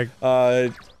you gotta...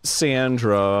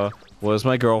 Sandra was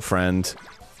my girlfriend,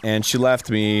 and she left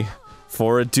me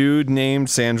for a dude named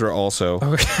Sandra also.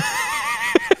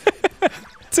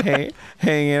 Okay.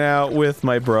 Hanging out with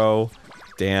my bro,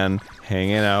 Dan.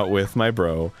 Hanging out with my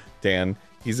bro, Dan.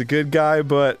 He's a good guy,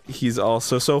 but he's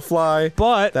also so fly.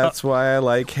 But... That's why I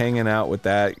like hanging out with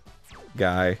that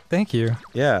guy. Thank you.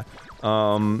 Yeah.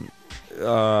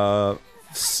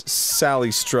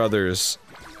 Sally Struthers.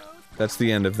 That's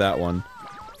the end of that one.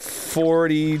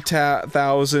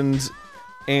 40,000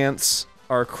 ants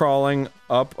are crawling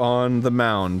up on the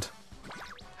mound.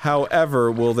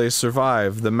 However, will they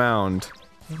survive the mound?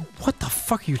 What the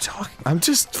fuck are you talking about? I'm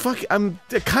just I'm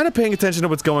kind of paying attention to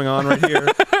what's going on right here.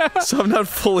 So I'm not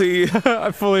fully...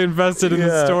 I'm fully invested in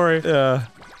the story. Yeah.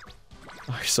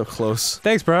 Oh, you're so close.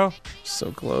 Thanks, bro.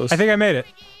 So close. I think I made it.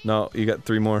 No, you got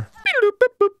 3 more.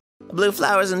 Blue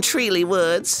flowers in Treely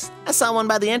Woods. I saw one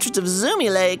by the entrance of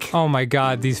Zoomy Lake. Oh my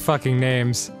god, these fucking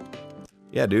names.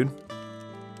 Yeah, dude.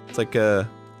 It's like a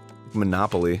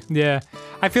Monopoly. Yeah.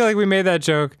 I feel like we made that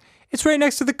joke. It's right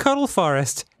next to the Cuddle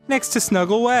Forest. Next to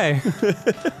Snuggle Way.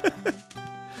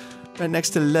 Right next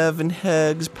to Love and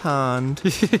Hugs Pond.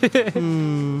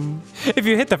 If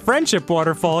you hit the Friendship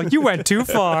Waterfall, you went too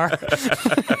far.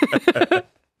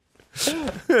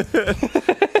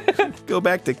 Go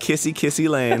back to Kissy Kissy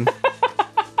Lane.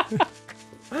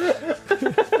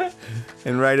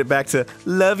 And write it back to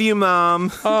Love You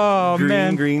Mom. Oh,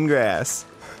 man. Green grass.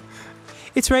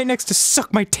 It's right next to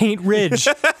Suck My Taint Ridge.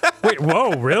 Wait,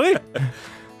 whoa, really?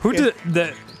 Who did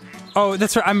the... Oh,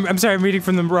 that's right. I'm sorry, I'm reading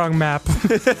from the wrong map.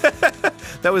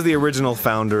 That was the original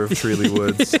founder of Treely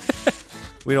Woods.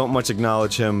 We don't much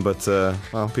acknowledge him, but,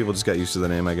 well, people just got used to the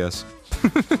name, I guess.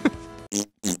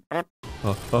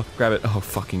 Oh, grab it. Oh,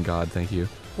 fucking god, thank you.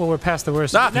 Well, we're past the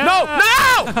worst. No!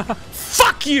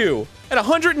 Fuck you! At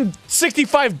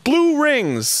 165 blue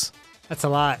rings! That's a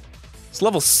lot. This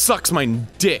level sucks my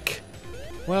dick.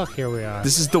 Well, here we are.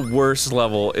 This is the worst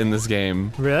level in this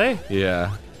game. Really?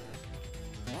 Yeah.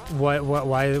 Why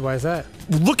is that?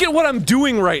 Look at what I'm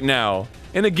doing right now!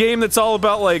 In a game that's all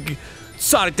about, like,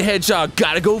 Sonic the Hedgehog,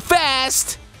 gotta go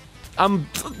fast! I'm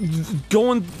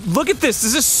going... Look at this!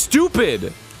 This is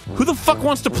stupid! Who the fuck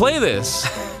wants to play this?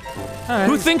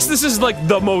 Who thinks this is, like,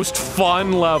 the most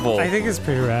fun level? I think it's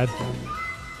pretty rad.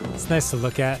 It's nice to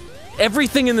look at.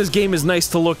 Everything in this game is nice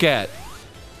to look at.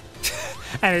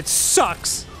 And it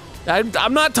sucks!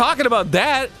 I'm not talking about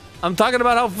that! I'm talking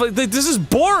about how... This is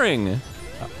boring!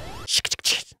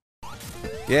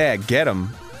 Yeah, get him.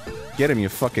 Get him, you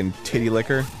fucking titty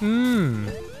licker.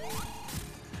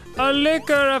 A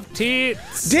liquor of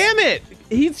teats. Damn it!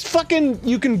 He's fucking...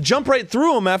 You can jump right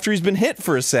through him after he's been hit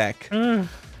for a sec.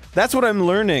 That's what I'm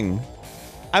learning.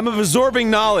 I'm absorbing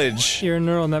knowledge. You're a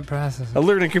neural net processor. I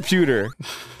learned a computer.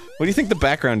 What do you think the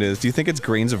background is? Do you think it's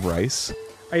grains of rice?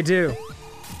 I do.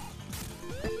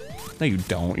 No, you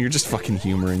don't. You're just fucking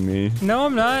humoring me. No,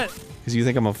 I'm not. Because you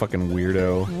think I'm a fucking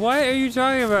weirdo. What are you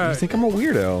talking about? You think I'm a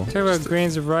weirdo. Talking about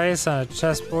grains of rice on a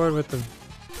chessboard with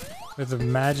the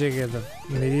magic of the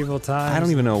medieval times. I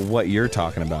don't even know what you're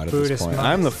talking about at Buddhist this point. monks.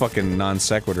 I'm the fucking non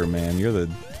sequitur man. You're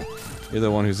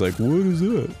the one who's like, what is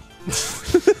that?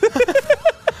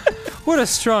 What a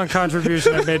strong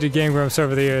contribution I've made to GameGrumps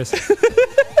over the years.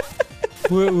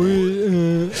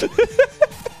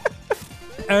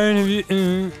 Aaron, have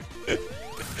you,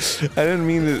 I didn't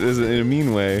mean it in a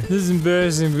mean way. This is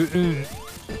embarrassing, but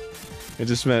it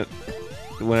just meant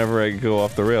whenever I go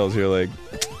off the rails, you're like,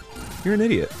 you're an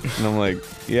idiot. And I'm like,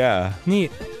 yeah.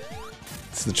 Neat.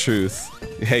 It's the truth.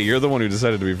 Hey, you're the one who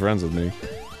decided to be friends with me.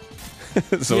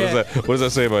 So Yeah. what does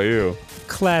that say about you?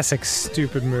 Classic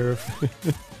stupid move.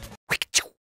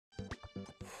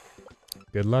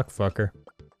 Good luck, fucker.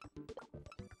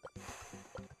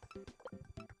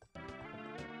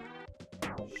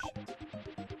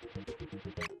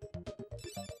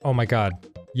 Oh my god.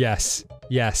 Yes.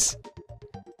 Yes.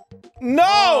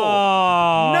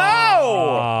 No!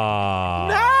 No!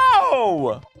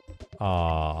 No!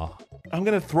 Aww. I'm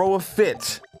gonna throw a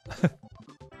fit.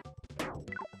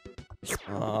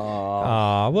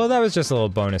 Aw, well that was just a little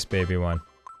bonus baby one.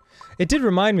 It did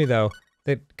remind me though,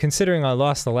 that considering I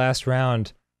lost the last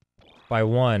round by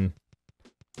 1,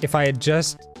 if I had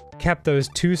just kept those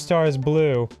 2 stars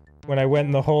blue when I went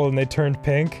in the hole and they turned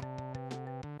pink.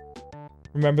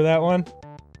 Remember that one?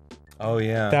 Oh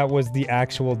yeah. That was the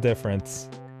actual difference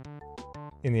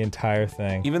in the entire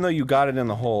thing. Even though you got it in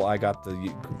the hole, I got the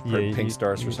pink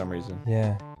stars for some reason.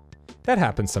 Yeah. That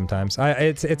happens sometimes.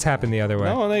 It's happened the other way.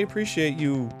 No, and I appreciate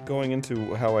you going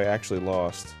into how I actually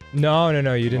lost. No,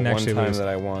 you didn't actually one time lose. that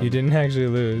I won. You didn't actually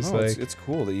lose. No, like, it's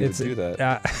cool that you would do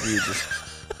that. You just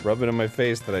rub it in my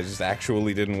face that I just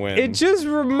actually didn't win. It just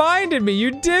reminded me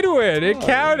you did win. It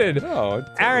counted. No,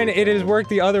 Aaron, it has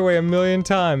worked the other way a million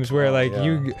times where like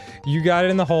you got it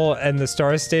in the hole and the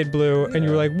stars stayed blue and you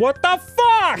were like, what the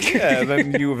fuck? Yeah,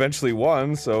 then you eventually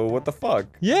won, so what the fuck?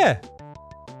 Yeah.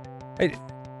 I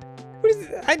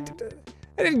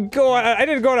didn't go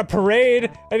on a parade.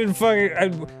 I didn't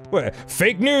fucking what,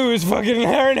 fake news, fucking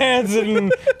Aaron Hansen,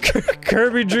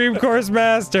 Kirby Dream Course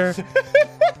Master.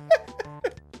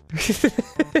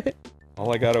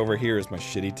 All I got over here is my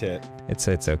shitty tit. It's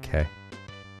okay.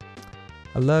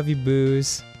 I love you,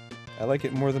 Booze. I like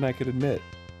it more than I could admit.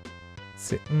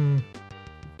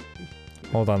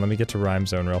 Hold on, let me get to Rhyme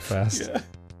Zone real fast. Yeah.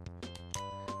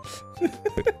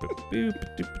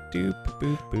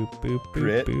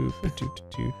 Grit.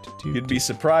 You'd be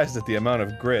surprised at the amount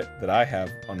of grit that I have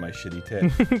on my shitty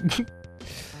tit.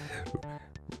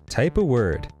 Type a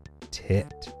word.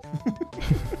 Tit.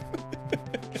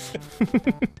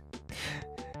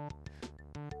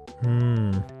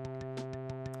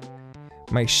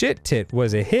 My shit tit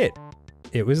was a hit.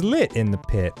 It was lit in the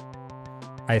pit.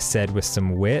 I said with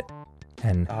some wit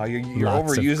and you're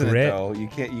lots of overusing grit. it though. You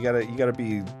can't. You gotta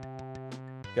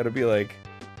be like.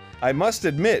 I must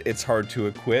admit, it's hard to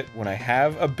acquit when I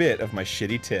have a bit of my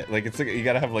shitty tit. Like it's like you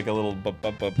gotta have like a little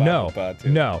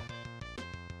No.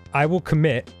 I will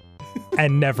commit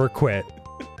and never quit.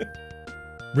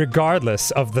 Regardless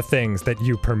of the things that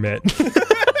you permit.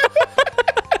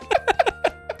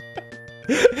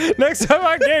 Next time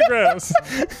on GameGrumps.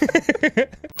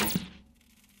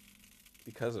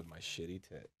 Because of my shitty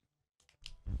tit.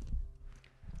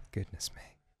 Goodness me.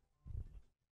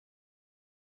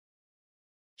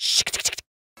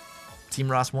 Team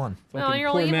Ross won. No,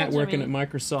 you're Poor leaving Matt to working me. at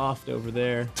Microsoft over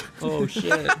there. Oh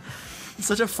shit. It's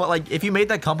such a fun, like, if you made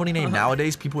that company name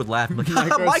nowadays, people would laugh. Like,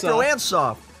 Microsoft. Micro and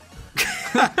Soft.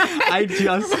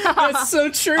 That's so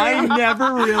true. I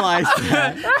never realized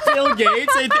that. Bill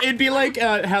Gates. It'd be like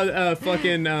how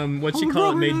fucking what you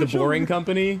call it made the Boring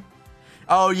Company.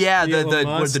 Oh yeah, Elon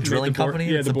Musk the made drilling the bor-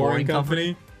 company. Yeah, It's the Boring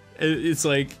Company. It's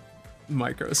like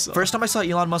Microsoft. First time I saw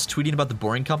Elon Musk tweeting about the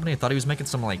Boring Company, I thought he was making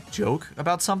some like joke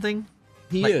about something.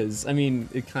 He is. I mean,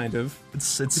 it kind of. It's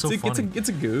so funny. It's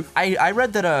a goof. I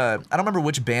read that I don't remember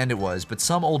which band it was, but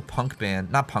some old punk band,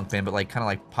 not punk band, but like kind of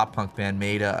like pop punk band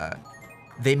made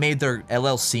they made their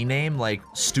LLC name like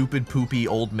Stupid Poopy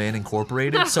Old Men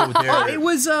Incorporated. So it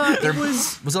was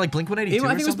it like Blink-182?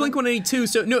 I think it was Blink-182.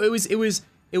 So no, it was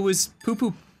poo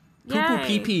poo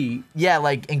pee pee. Yeah,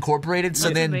 like incorporated. So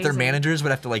That's then their amazing. managers would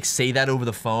have to like say that over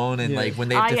the phone, and like when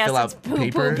they have to yes, fill it's out poo-poo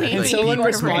paper. pee-pee. And like, someone people-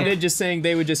 responded just saying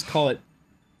they would just call it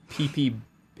PP.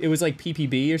 It was like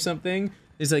PPB or something.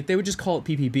 It's like they would just call it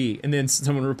PPB, and then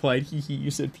someone replied, "Hee hee, you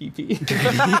said PP."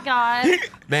 Oh my god.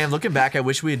 Man, looking back, I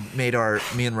wish we had made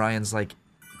me and Ryan's like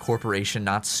corporation,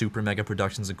 not Super Mega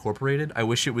Productions Incorporated. I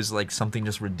wish it was like something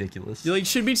just ridiculous. You like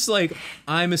should be just like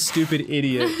I'm a stupid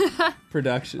idiot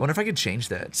production. I wonder if I could change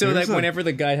that. So that whenever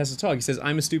the guy has to talk, he says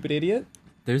I'm a stupid idiot.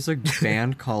 There's a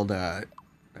band called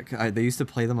they used to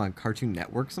play them on Cartoon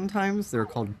Network sometimes. They're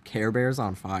called Care Bears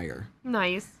on Fire.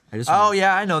 Nice. Oh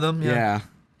yeah, I know them. Yeah.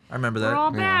 I remember that. We're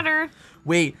all better.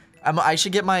 Wait, I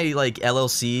should get my like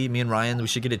LLC. Me and Ryan, we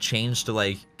should get it changed to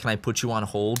like, can I put you on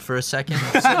hold for a second?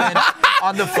 So then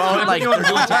on the phone, like they're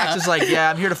doing taxes. Like, yeah,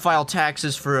 I'm here to file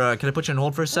taxes for. Can I put you on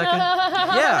hold for a second?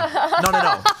 Yeah.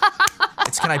 No.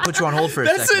 It's can I put you on hold for a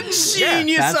second? That's a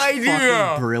genius idea.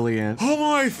 Fucking brilliant. Oh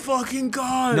my fucking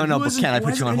god. No, but can I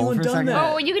put you on hold for a second?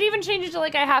 Oh, you could even change it to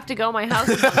like I have to go. My house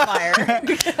is on fire.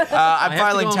 I'm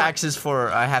filing taxes for.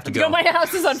 I have to go. My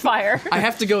house is on fire. I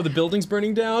have to go. The building's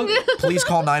burning down. Please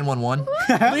call 911.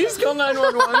 Please call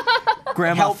 911.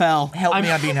 Grandma fell. Help me!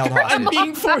 I'm being held hostage. I'm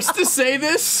being forced to say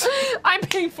this. I'm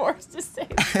being forced to say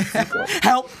this.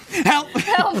 Help!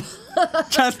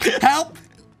 Just help!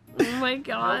 Oh my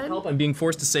god. Help! I'm being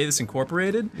forced to say this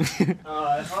incorporated.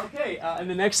 Okay, in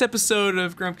the next episode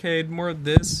of Grumpcade, more of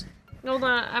this. Hold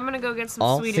on, I'm gonna go get some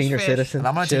All Swedish senior fish.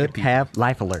 citizens should have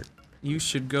life alert. You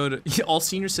should go to. All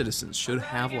senior citizens should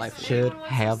have life alert. Should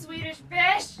have. Swedish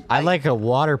fish? I like a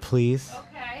water, please.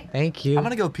 Okay. Thank you. I'm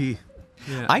gonna go pee.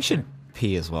 Yeah. I should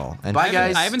pee as well. And Bye,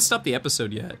 guys. I haven't stopped the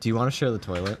episode yet. Do you want to share the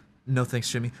toilet? No thanks,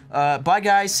 Jimmy. Bye,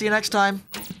 guys. See you next time.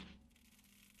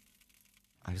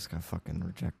 I just got fucking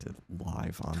rejected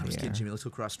live on I was the kidding, air. Jimmy. Let's go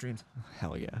cross streams.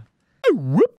 Hell yeah.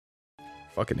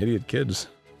 Fucking idiot kids.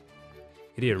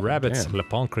 Idiot rabbits. Damn. Le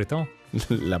Pont Creton.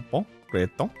 Le Pont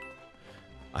Creton.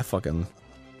 I fucking...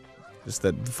 Just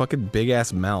that fucking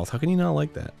big-ass mouth. How can you not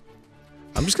like that?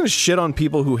 I'm just gonna shit on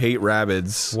people who hate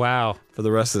rabbits. Wow. For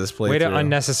the rest of this playthrough. Way to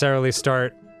unnecessarily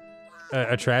start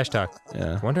a trash talk.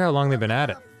 Yeah. Wonder how long they've been at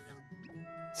it.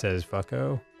 Says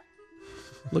fucko.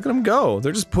 Look at them go.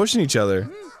 They're just pushing each other.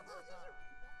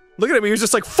 Look at him. He was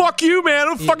just like, fuck you, man.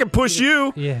 I'll fucking push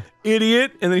you. Yeah.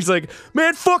 Idiot. And then he's like,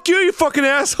 man, fuck you, you fucking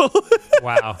asshole.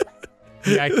 Wow.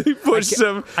 Yeah, he pushed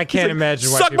him. I can't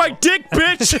imagine why Suck my dick,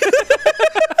 bitch.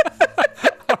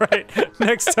 Alright,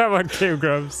 next time on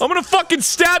GameGrumps. I'm gonna fucking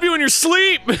stab you in your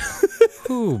sleep.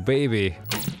 Ooh, baby.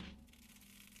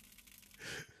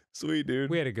 Sweet, dude.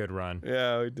 We had a good run.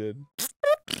 Yeah, we did.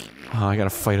 Oh, I gotta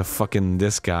fight a fucking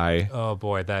this guy. Oh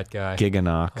boy, that guy.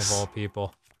 Giganox. Of all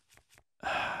people.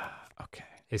 Okay.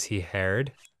 Is he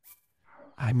haired?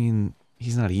 I mean,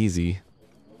 he's not easy.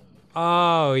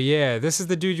 Oh, yeah. This is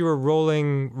the dude you were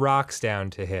rolling rocks down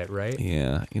to hit, right?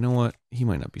 Yeah. You know what? He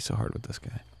might not be so hard with this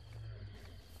guy.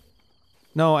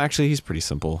 No, actually, he's pretty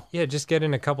simple. Yeah, just get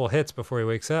in a couple hits before he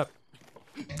wakes up.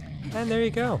 And there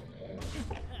you go.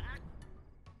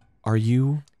 Are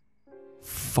you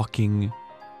fucking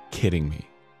kidding me?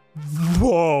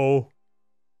 Whoa.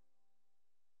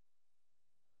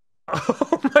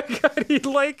 Oh my god,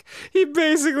 he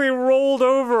basically rolled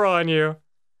over on you.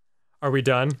 Are we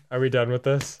done? Are we done with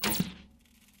this?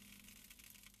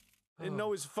 I didn't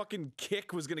know his fucking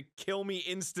kick was gonna kill me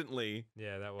instantly.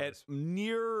 Yeah, that was. At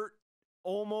near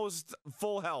almost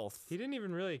full health. He didn't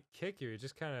even really kick you, he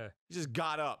just kinda... He just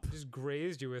got up. Just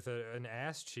grazed you with an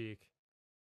ass cheek.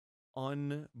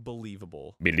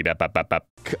 Unbelievable. Damn Damn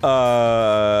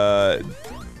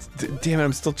it,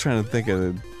 I'm still trying to think of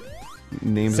the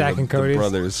names Zack of and the Cody's?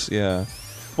 brothers. Yeah.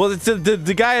 Well, it's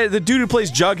the guy, the dude who plays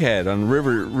Jughead on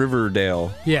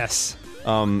Riverdale. Yes.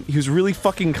 He was really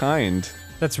fucking kind.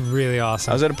 That's really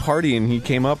awesome. I was at a party and he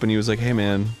came up and he was like, "Hey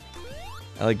man,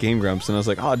 I like GameGrumps," and I was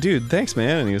like, "Oh dude, thanks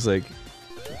man." And he was like,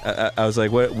 I was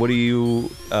like, "What do you?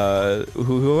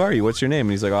 Who are you? What's your name?"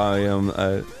 And he's like, "Oh, I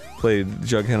am." Played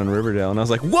Jughead on Riverdale, and I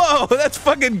was like, "Whoa, that's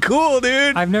fucking cool,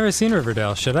 dude!" I've never seen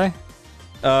Riverdale. Should I?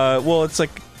 Well, it's like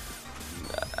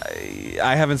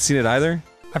I haven't seen it either.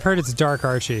 I've heard it's dark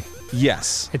Archie.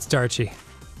 Yes, it's Darchy.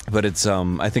 But it's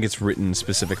I think it's written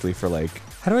specifically for like.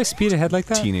 How do I speed ahead like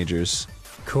that? Teenagers.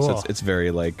 Cool. So it's very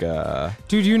like.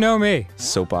 Dude, you know me.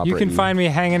 Soap opera. You can find me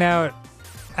hanging out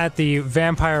at the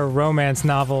vampire romance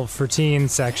novel for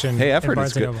teens section. Hey, I've heard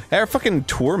Barnes it's good. Hey, our fucking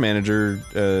tour manager,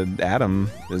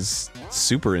 Adam, is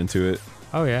super into it.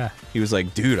 Oh yeah. He was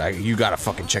like, "Dude, you gotta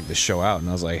fucking check this show out," and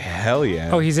I was like, "Hell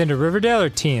yeah!" Oh, he's into Riverdale or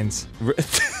teens?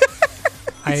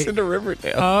 He's into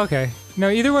Riverdale. Oh, okay. No,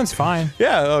 either one's fine.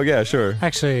 Yeah. Oh, yeah. Sure.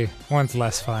 Actually, one's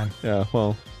less fine. Yeah.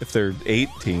 Well, if they're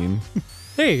 18,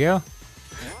 there you go.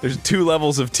 There's 2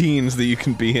 levels of teens that you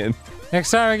can be in.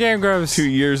 Next time on GameGrumps. 2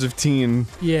 years of teen.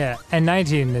 Yeah, and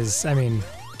 19 is, I mean,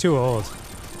 too old.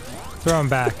 Throw him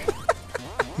back.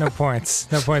 No points.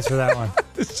 No points for that one.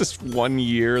 It's just 1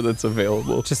 year that's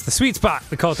available. Just the sweet spot.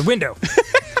 We call it the window.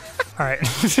 All right.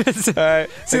 All right.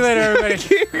 See you later, everybody.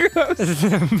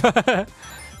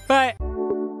 Bye.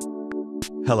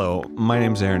 Hello, my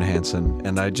name's Aaron Hansen,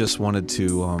 and I just wanted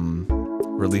to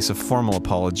release a formal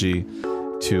apology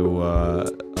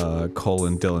to Cole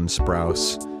and Dylan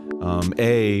Sprouse.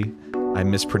 A, I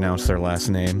mispronounced their last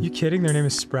name. You kidding? Their name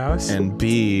is Sprouse? And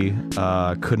B,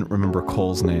 couldn't remember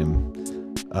Cole's name.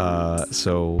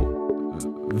 So,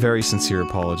 very sincere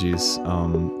apologies.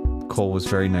 Cole was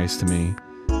very nice to me,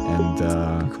 and you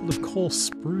called him Cole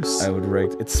Spruce. I would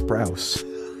rate it's Sprouse.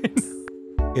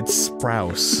 It's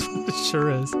Sprouse. It sure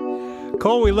is.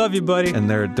 Cole, we love you, buddy. And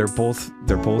they're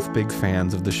both big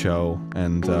fans of the show,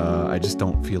 and I just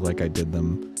don't feel like I did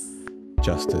them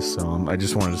justice. So I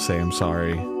just wanted to say I'm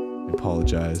sorry. I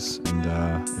apologize. And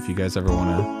if you guys ever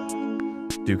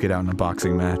want to duke it out in a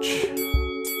boxing match,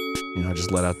 you know,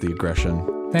 just let out the aggression.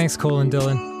 Thanks, Cole and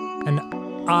Dylan. And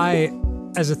I,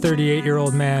 as a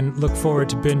 38-year-old man, look forward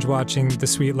to binge watching The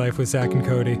Sweet Life with Zach and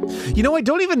Cody. You know, I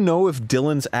don't even know if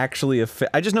Dylan's actually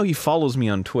I just know he follows me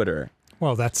on Twitter.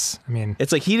 Well, that's, I mean...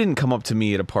 It's like he didn't come up to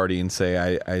me at a party and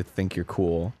say, I think you're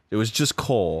cool. It was just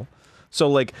Cole. So,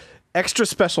 like, extra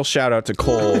special shout out to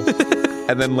Cole,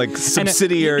 and then, like,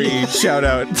 subsidiary shout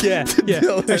out to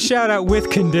Dylan. A shout out with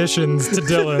conditions to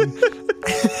Dylan.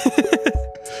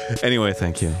 Anyway,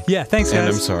 thank you. Yeah, thanks, guys. And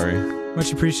I'm sorry.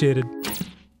 Much appreciated.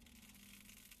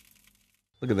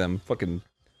 Look at them, fucking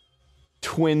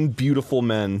twin beautiful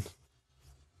men.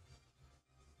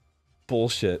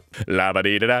 Bullshit. La ba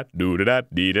dee da da doo da da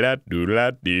dee da da doo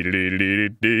da dee da dee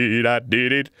dee da dee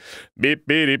dee beep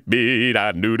beep beep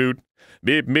da doo doo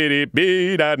beep beep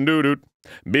beep da doo doo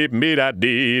beep beep da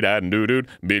dee da doo doo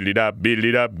billy da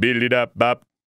bop.